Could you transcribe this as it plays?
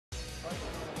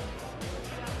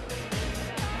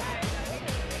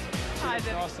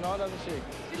Debbie. Nice tonight, doesn't she?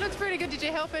 She looks pretty good. Did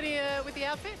you help any with the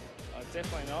outfit?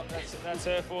 Definitely not. That's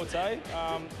her forte.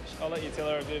 I'll let you tell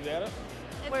her a bit about it.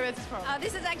 Where is this from?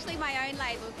 This is actually my own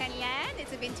label, Penny Ann.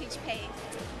 It's a vintage piece.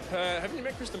 Haven't you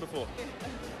met Kristen before?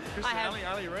 Kristen, have.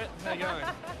 Ali, Rhett, how you going?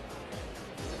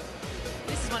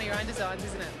 This is one of your own designs,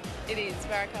 isn't it? It is.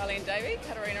 Barakali and Davey,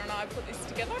 Katarina and I put this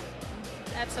together.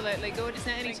 Absolutely gorgeous.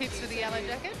 Now, any tips for the yellow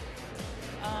jacket?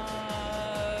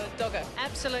 Dogger.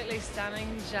 Absolutely stunning,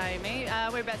 Jamie.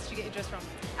 Whereabouts did you get your dress from?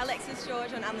 Alexis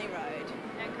George on Unley Road.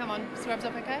 And come on, scrubs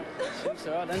up okay? She's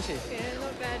all right, doesn't she? Yeah,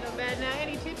 not bad, not bad. Now,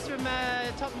 any tips from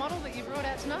top model that you brought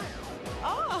out tonight?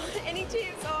 Oh, any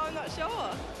tips? Oh, I'm not sure.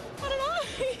 I don't know.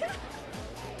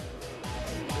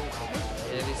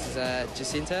 Yeah, this is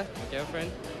Jacinta, my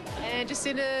girlfriend. And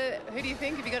Jacinta, who do you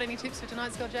think? Have you got any tips for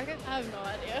tonight's gold jacket? I have no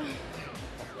idea.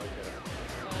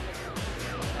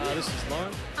 This is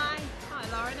Lauren. Hi. Hi,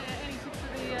 Lauren. Any tips for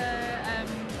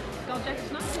the gold jacket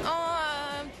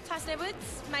tonight? Tyson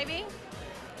Edwards, maybe.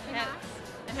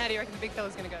 And how do you reckon the big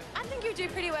fella's going to go? I think he'll do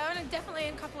pretty well, and definitely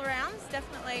in a couple of rounds.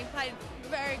 Definitely played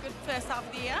very good first half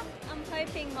of the year. I'm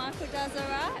hoping Michael does all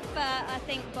right, but I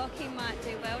think Bocky might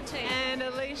do well too. And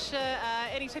Alicia,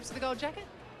 any tips for the gold jacket?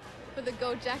 For the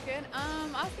gold jacket,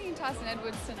 I think Tyson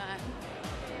Edwards tonight.